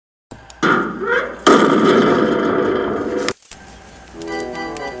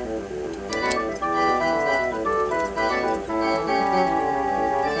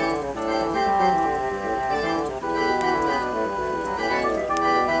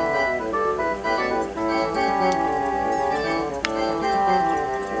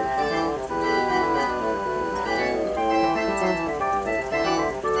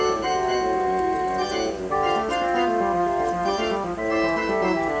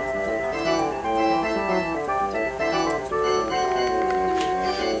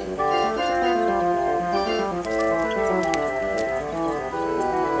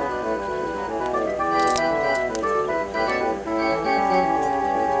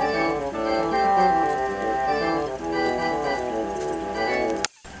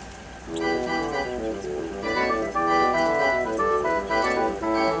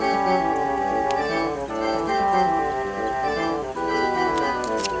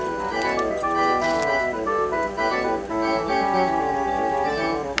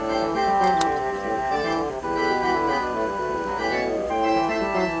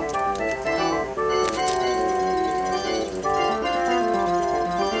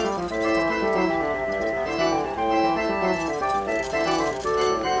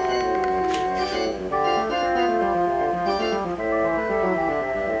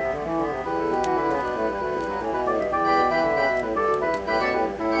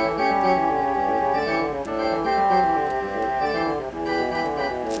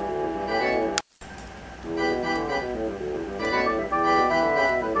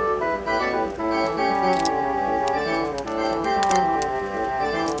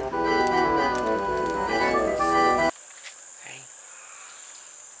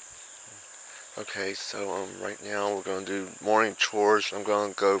Okay, so right now we're gonna do morning chores. I'm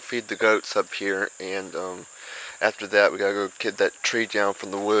gonna go feed the goats up here, and after that we gotta go get that tree down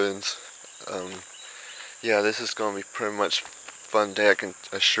from the woods. Yeah, this is gonna be pretty much fun day, I can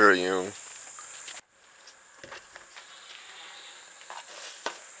assure you.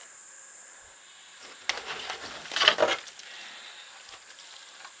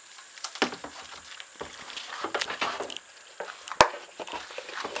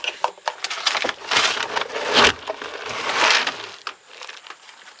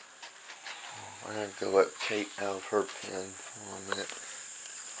 I'm gonna go let Kate out of her pen for a minute.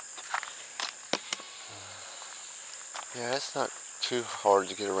 Yeah, it's not too hard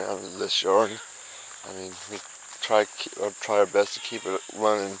to get around in this yard. I mean, we try our best to keep it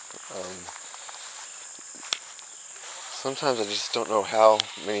running. Sometimes I just don't know how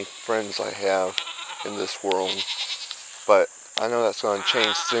many friends I have in this world, but I know that's going to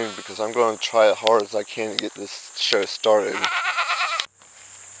change soon because I'm going to try as hard as I can to get this show started.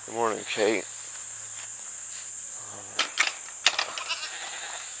 Good morning, Kate.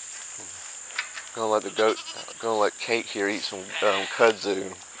 Gonna let Kate here eat some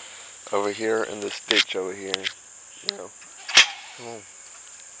kudzu over here in this ditch over here. You know,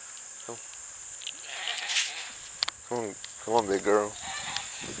 come on, come on, big girl.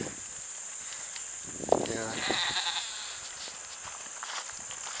 Yeah,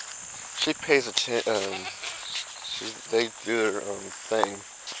 she pays attention. They do their thing.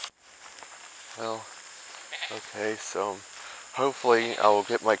 Well, okay, so hopefully I will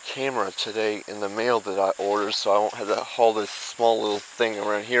get my camera today in the mail that I ordered, so I won't have to haul this small little thing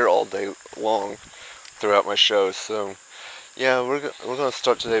around here all day long throughout my show. So yeah, we're gonna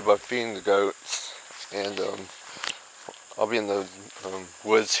start today by feeding the goats, and I'll be in the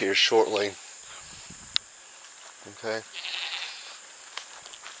woods here shortly. Okay.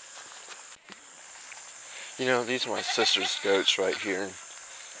 You know, these are my sister's goats right here.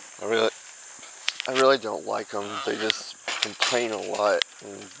 I really don't like them. They just complain a lot,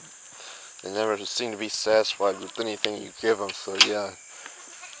 and they never seem to be satisfied with anything you give them. So yeah,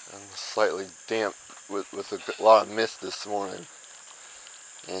 I'm slightly damp with a lot of mist this morning.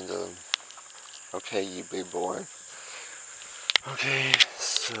 And okay, you big boy. Okay,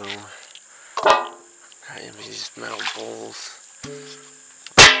 so I am these metal bowls.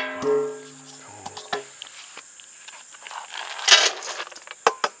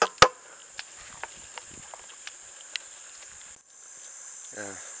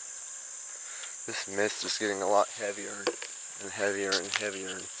 Yeah, this mist is getting a lot heavier and heavier and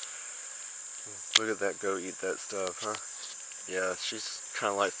heavier. Look at that goat eat that stuff, huh? Yeah, she's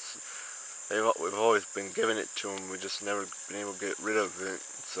kind of like, we've always been giving it to them. We just never been able to get rid of it.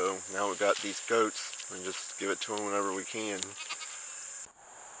 So now we've got these goats and just give it to them whenever we can.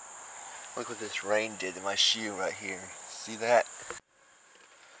 Look what this rain did to my shoe right here. See that?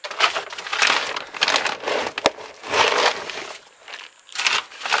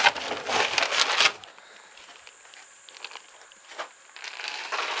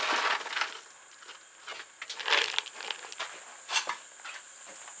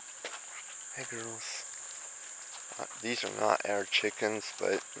 Hey girls. These are not our chickens,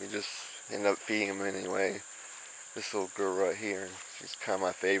 but we just end up feeding them anyway. This little girl right here, she's kind of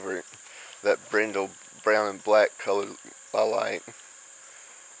my favorite. That brindle brown and black color I like.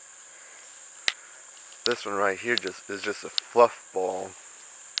 This one right here is just a fluff ball.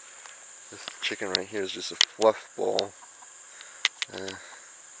 This chicken right here is just a fluff ball. Okay.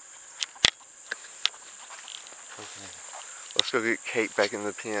 Let's go get Kate back in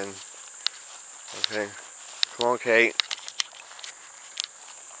the pen. Okay. Come on, Kate.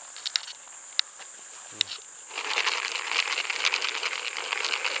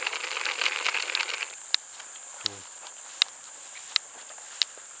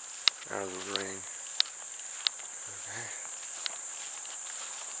 Out of the rain. Okay.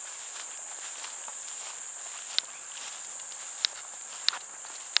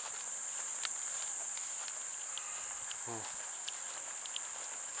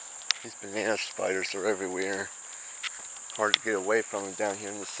 These banana spiders are everywhere. Hard to get away from them down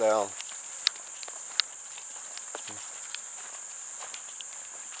here in the south.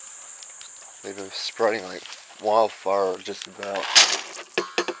 They've been spreading like wildfire just about.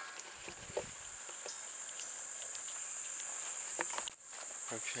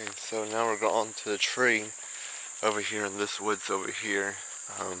 Okay, so now we're going to the tree over here in this woods over here.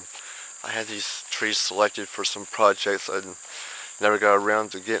 I had these trees selected for some projects. I never got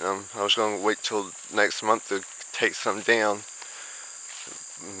around to getting them. I was going to wait till next month to take some down.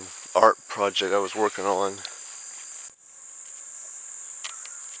 Art project I was working on.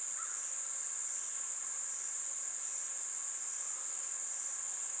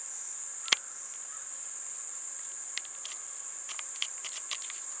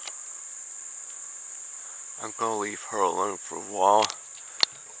 I'm gonna leave her alone for a while.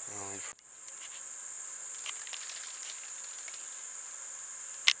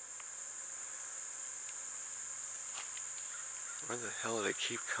 Where the hell do they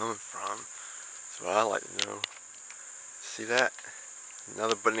keep coming from? That's what I like to know. See that?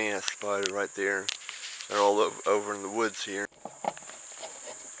 Another banana spider right there. They're all over in the woods here.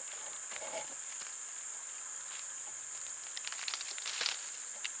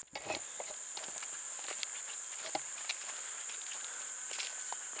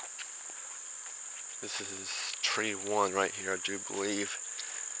 This is tree 1 right here, I do believe.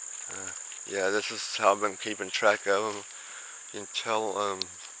 Yeah, this is how I've been keeping track of them. You can tell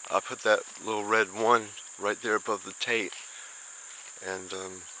I put that little red 1 right there above the tape. And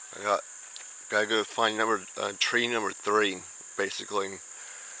I gotta go find tree number 3, basically.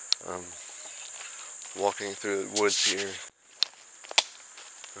 Walking through the woods here.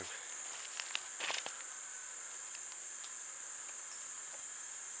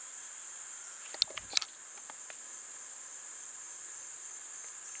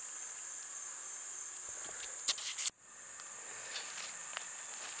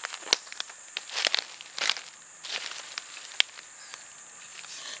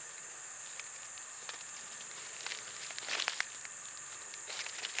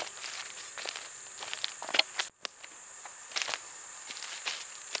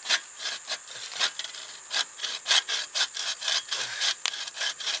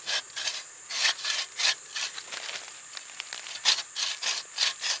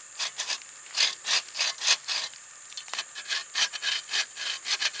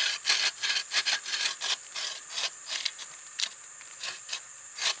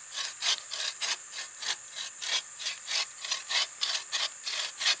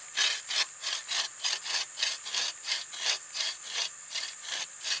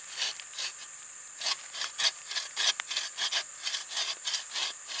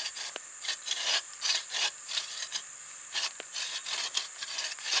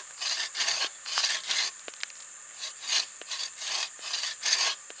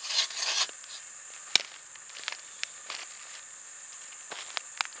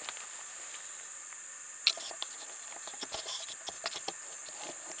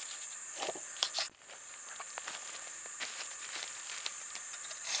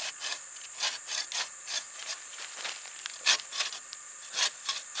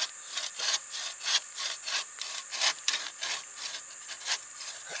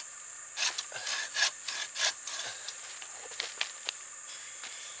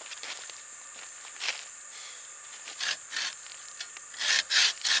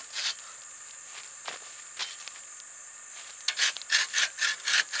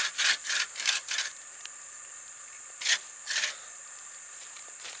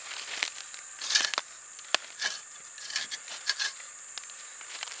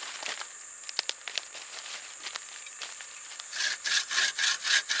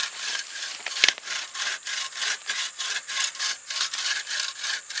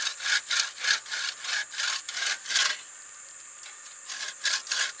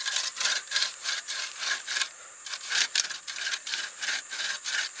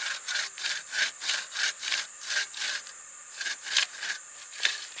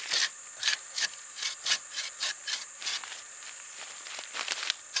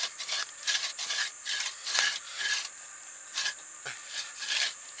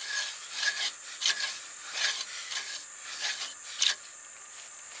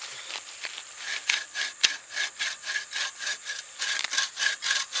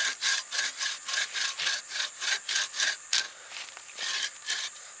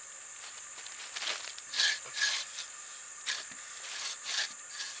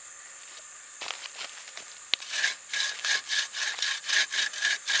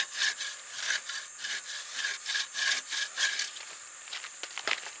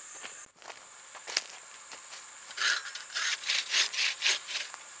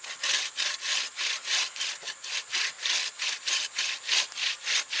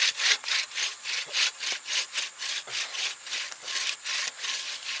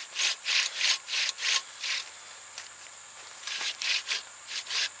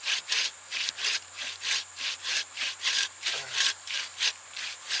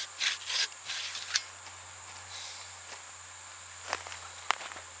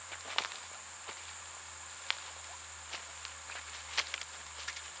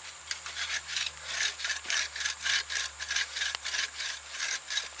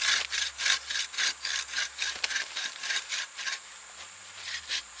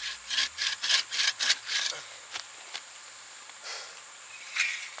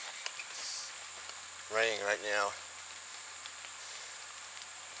 raining right now.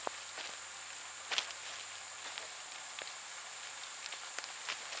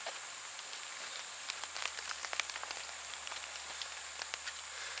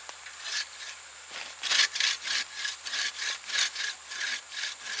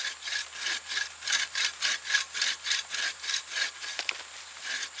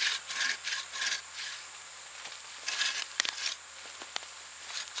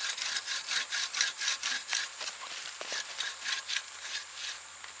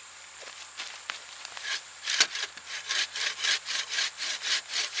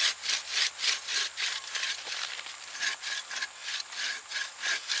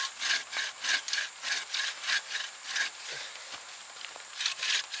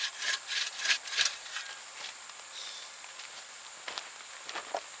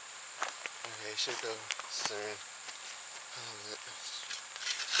 Okay, should go soon.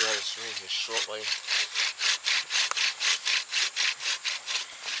 See how this rain here shortly.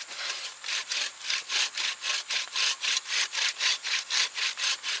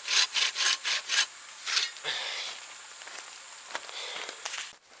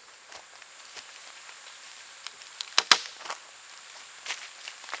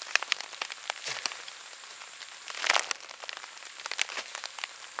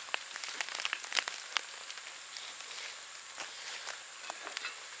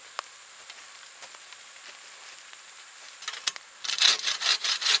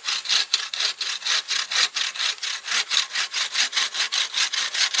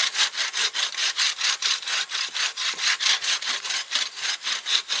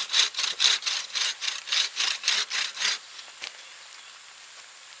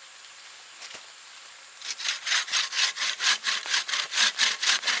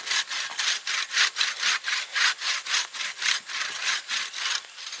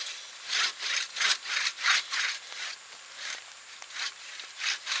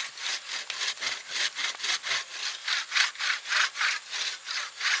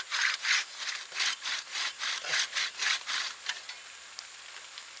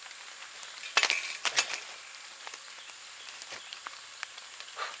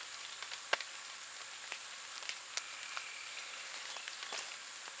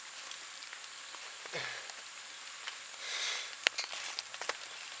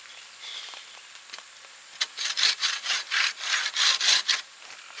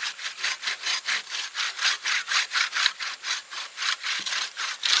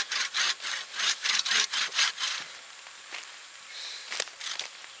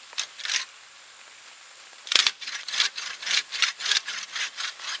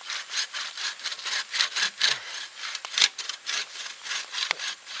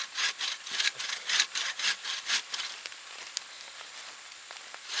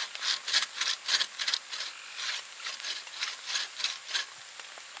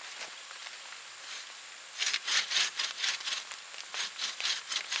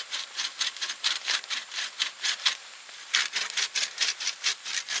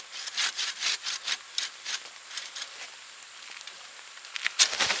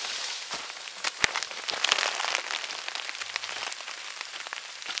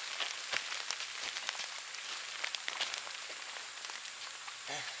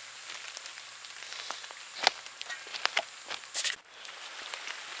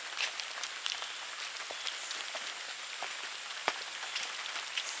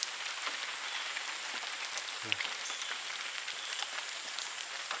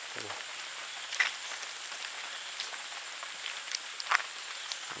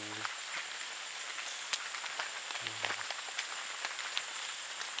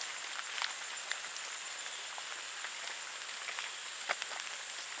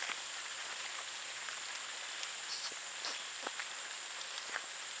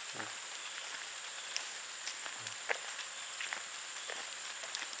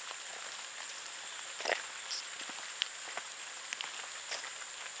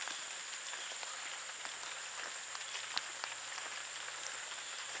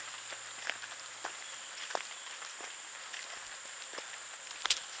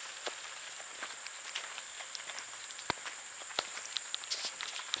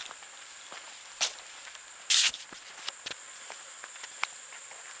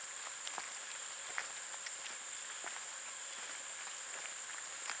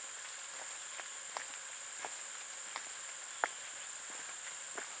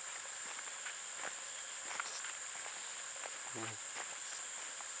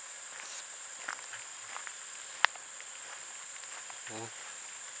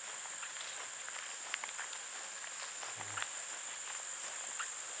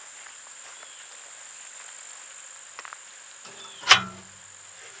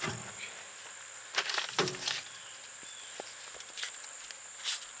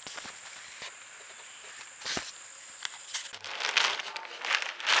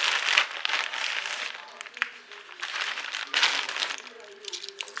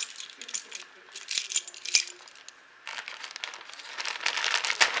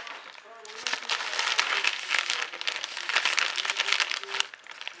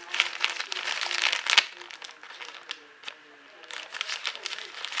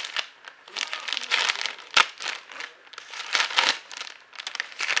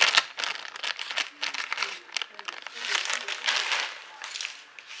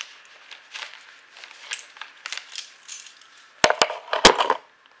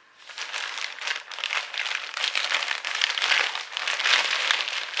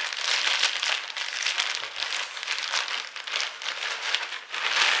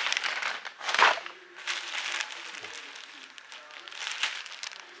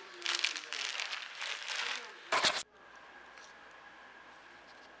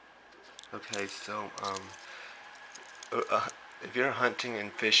 Okay, so if you're hunting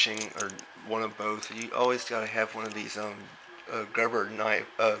and fishing or one of both, you always gotta have one of these Gerber knife,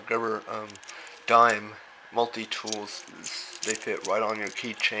 Gerber dime multi-tools. They fit right on your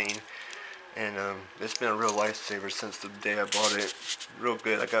keychain, and it's been a real lifesaver since the day I bought it. Real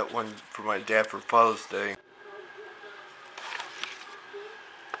good. I got one for my dad for Father's Day.